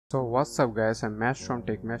So what's up guys, I'm Mash from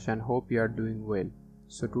TechMash and hope you are doing well.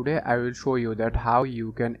 So today I will show you that how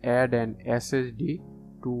you can add an SSD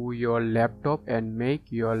to your laptop and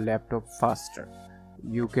make your laptop faster.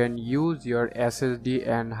 You can use your SSD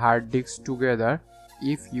and hard disk together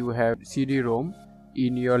if you have CD-ROM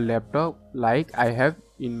in your laptop like I have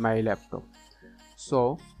in my laptop.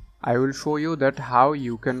 So I will show you that how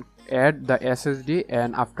you can add the SSD,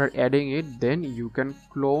 and after adding it then you can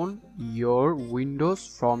clone your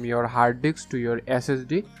Windows from your hard disk to your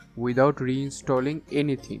SSD without reinstalling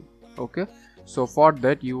anything. Okay, so for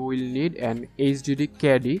that you will need an HDD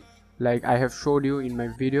caddy like I have showed you in my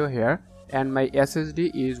video here, and my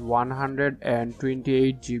SSD is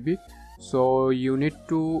 128 GB. So you need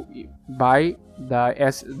to buy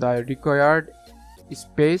the required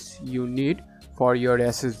space you need for your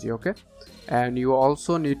SSD. Okay, and you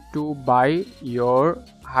also need to buy your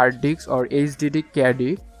hard disk or HDD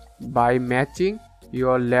caddy by matching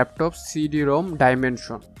your laptop CD-ROM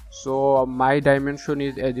dimension. So my dimension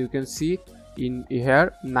is, as you can see in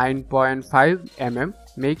here, 9.5 mm.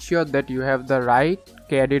 Make sure that you have the right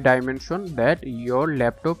caddy dimension that your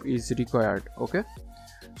laptop is required. Okay,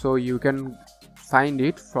 so you can find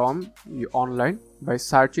it from online by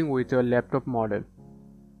searching with your laptop model.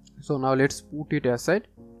 So now let's put it aside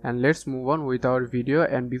and let's move on with our video.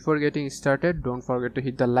 And before getting started, don't forget to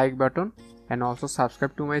hit the like button and also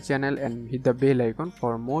subscribe to my channel and hit the bell icon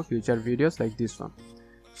for more future videos like this one.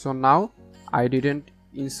 So now I didn't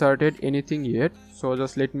inserted anything yet, so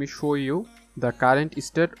just let me show you the current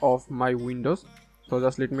state of my Windows. So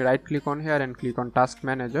just let me right click on here and click on Task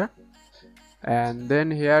Manager, and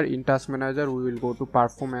then here in Task Manager we will go to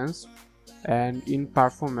Performance, and in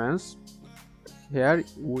Performance here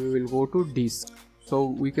we will go to Disk. So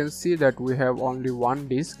we can see that we have only one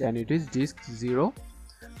disk and it is disk 0.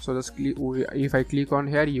 So just if I click on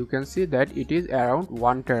here, you can see that it is around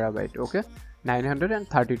 1 terabyte. Okay,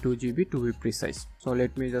 932 GB to be precise. So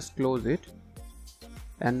let me just close it,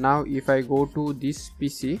 and now if I go to this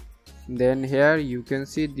PC, then here you can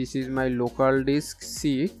see this is my local disk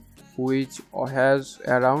C, which has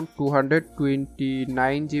around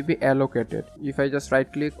 229 GB allocated. If I just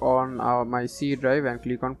right click on my C drive and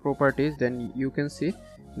click on properties, then you can see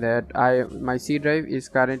that my C drive is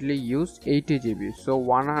currently used 80 GB. So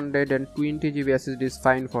 120 GB SSD is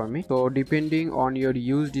fine for me. So depending on your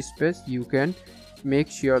used space, you can make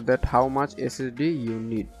sure that how much SSD you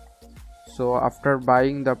need. So after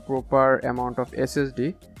buying the proper amount of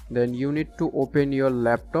SSD, then you need to open your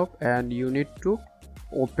laptop and you need to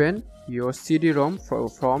open your CD-ROM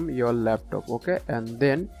from your laptop. Okay, and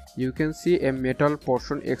then you can see a metal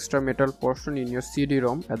portion, extra metal portion in your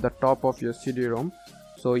CD-ROM at the top of your CD-ROM.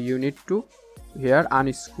 So you need to here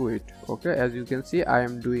unscrew it. Okay, as you can see I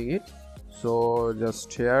am doing it. So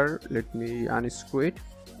just here let me unscrew it,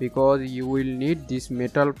 because you will need this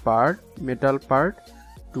metal part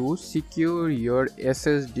to secure your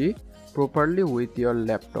SSD properly with your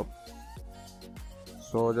laptop.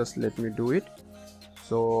 So just let me do it.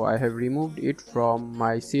 So I have removed it from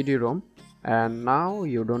my CD-ROM, and now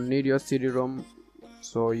you don't need your CD-ROM,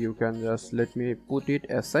 so you can just let me put it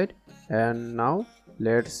aside. And now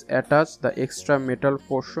let's attach the extra metal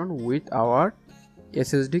portion with our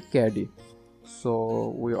SSD caddy.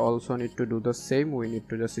 So we also need to do the same, we need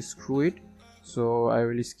to just screw it. So I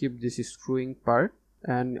will skip this screwing part,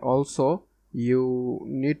 and also you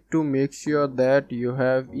need to make sure that you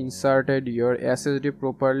have inserted your SSD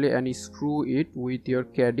properly and screw it with your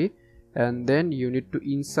caddy, and then you need to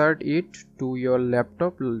insert it to your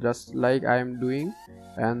laptop just like I am doing,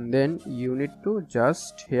 and then you need to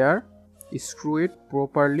just here screw it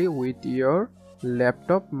properly with your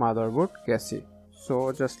laptop motherboard chassis.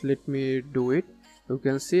 So just let me do it. You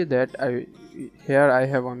can see that here I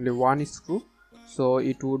have only one screw, so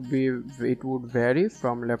it would vary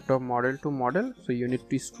from laptop model to model. So you need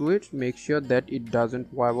to screw it, make sure that it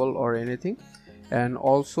doesn't wobble or anything. And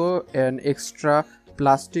also an extra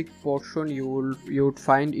plastic portion you would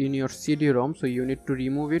find in your CD-ROM, so you need to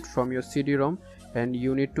remove it from your CD-ROM and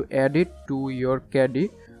you need to add it to your caddy,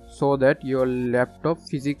 so that your laptop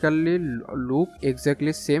physically look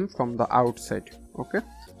exactly same from the outside. Okay,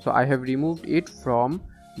 so I have removed it from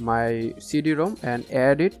my CD-ROM and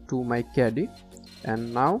add it to my caddy.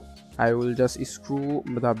 And now I will just screw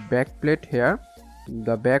the back plate here,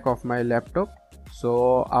 the back of my laptop.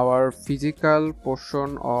 So our physical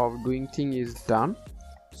portion of doing thing is done.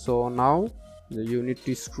 So now you need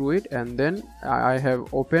to screw it, and then I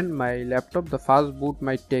have opened my laptop. The fast boot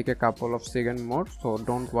might take a couple of seconds more, so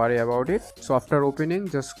don't worry about it. So after opening,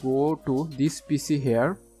 just go to this PC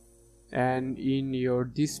here, and in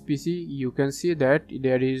this PC you can see that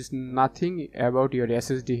there is nothing about your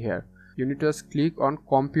SSD here. You need to just click on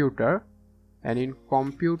computer, and in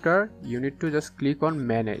computer you need to just click on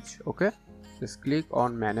manage. Okay, just click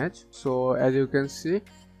on manage. So as you can see,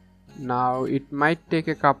 now it might take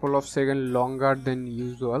a couple of seconds longer than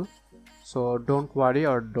usual, so don't worry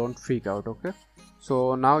or don't freak out. Okay,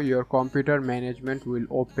 so now your computer management will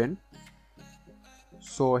open.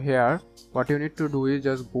 So here what you need to do is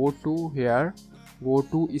just go to here, go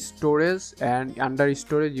to storage, and under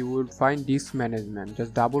storage you will find disk management.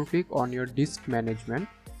 Just double click on your disk management,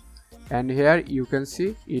 and here you can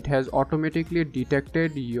see it has automatically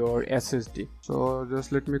detected your SSD. So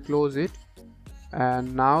just let me close it,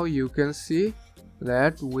 and now you can see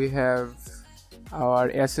that we have our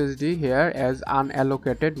SSD here as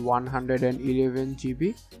unallocated 111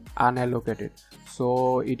 GB unallocated.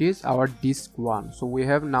 So it is our disk 1. So we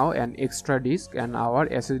have now an extra disk and our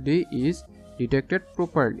SSD is detected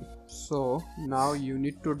properly. So now you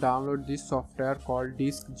need to download this software called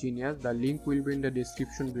Disk Genius. The link will be in the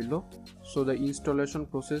description below. So the installation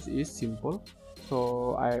process is simple.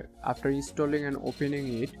 So after installing and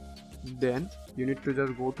opening it, then you need to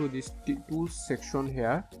just go to this tools section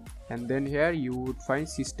here, and then here you would find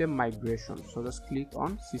system migration. So just click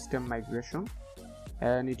on system migration,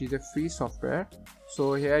 and it is a free software.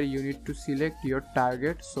 So here you need to select your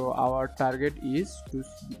target. So our target is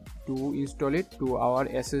to install it to our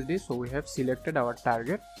SSD. So we have selected our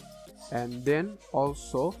target, and then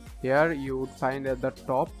also here you would find at the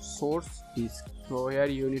top source disk. So here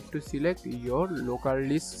you need to select your local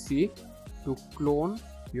disk C to clone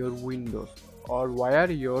your Windows, or where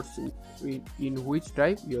yours in which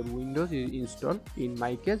drive your Windows is installed. In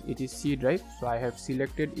my case it is C drive, so I have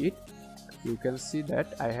selected it. You can see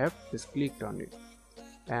that I have just clicked on it,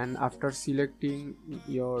 and after selecting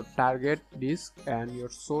your target disk and your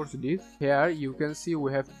source disk, here you can see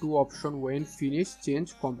we have two options. When finished,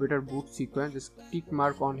 change computer boot sequence, just tick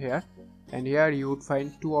mark on here, and here you would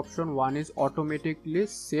find two options. One is automatically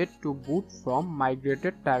set to boot from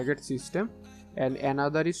migrated target system, and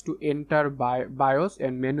another is to enter BIOS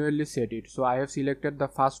and manually set it. So I have selected the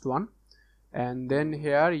first one, and then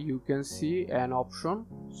here you can see an option.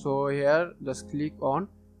 So here just click on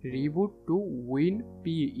reboot to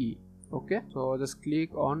WinPE. Okay, so just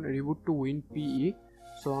click on reboot to WinPE.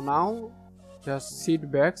 So now just sit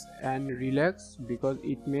back and relax, because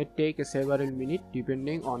it may take several minutes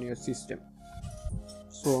depending on your system.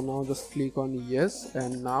 So now just click on yes,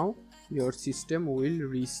 and now your system will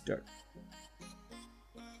restart.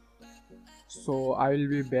 So I will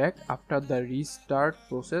be back after the restart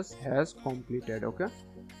process has completed. Okay,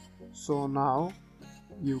 so now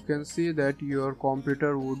you can see that your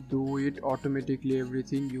computer would do it automatically,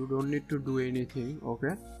 everything. You don't need to do anything.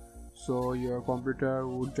 Okay, so your computer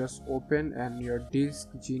would just open and your Disk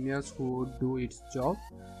Genius would do its job.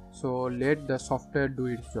 So let the software do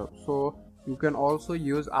its job. So you can also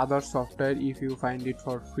use other software if you find it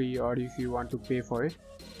for free or if you want to pay for it.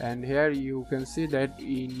 And here you can see that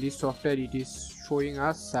in this software it is showing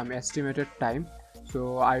us some estimated time.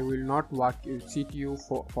 So I will not sit you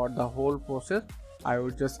for the whole process. I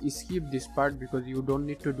will just skip this part because you don't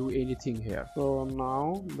need to do anything here. So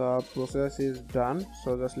now the process is done.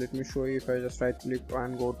 So just let me show you. If I just right click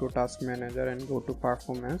and go to task manager and go to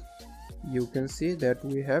performance, you can see that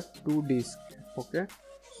we have two disks. Okay,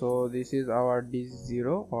 so this is our disk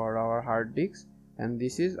 0 or our hard disk, and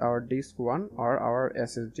this is our disk 1 or our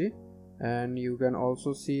SSD. And you can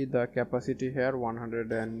also see the capacity here,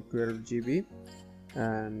 112 GB.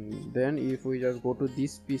 And then if we just go to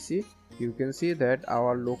this PC, you can see that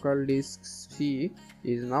our local disk C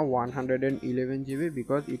is now 111 GB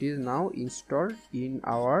because it is now installed in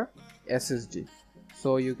our SSD.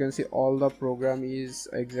 So you can see all the program is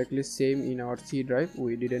exactly same in our C drive.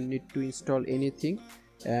 We didn't need to install anything,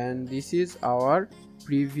 and this is our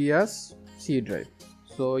previous C drive.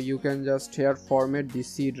 So you can just here format this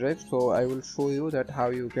C drive. So I will show you that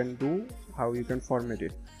how you can format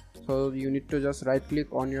it. So you need to just right click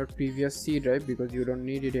on your previous C drive because you don't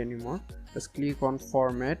need it anymore. Just click on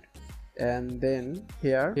format, and then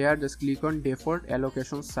here just click on default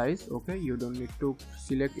allocation size. Okay, you don't need to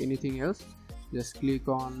select anything else. Just click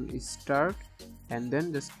on start, and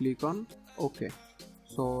then just click on OK.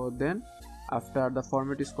 So then after the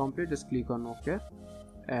format is complete, just click on OK,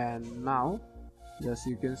 and now just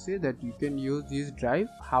you can see that you can use this drive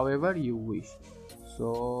however you wish.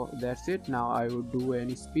 So that's it. Now I will do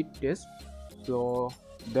any speed test. So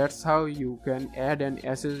that's how you can add an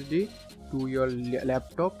SSD to your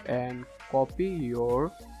laptop and copy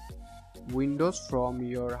your Windows from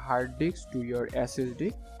your hard disk to your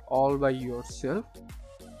SSD all by yourself.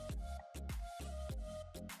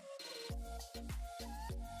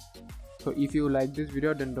 So if you like this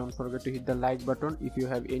video, then don't forget to hit the like button. If you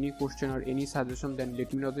have any question or any suggestion, then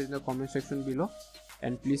let me know this in the comment section below.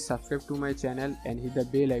 And please subscribe to my channel and hit the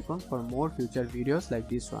bell icon for more future videos like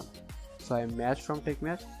this one. So I am Matt from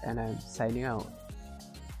TechMatt and I am signing out.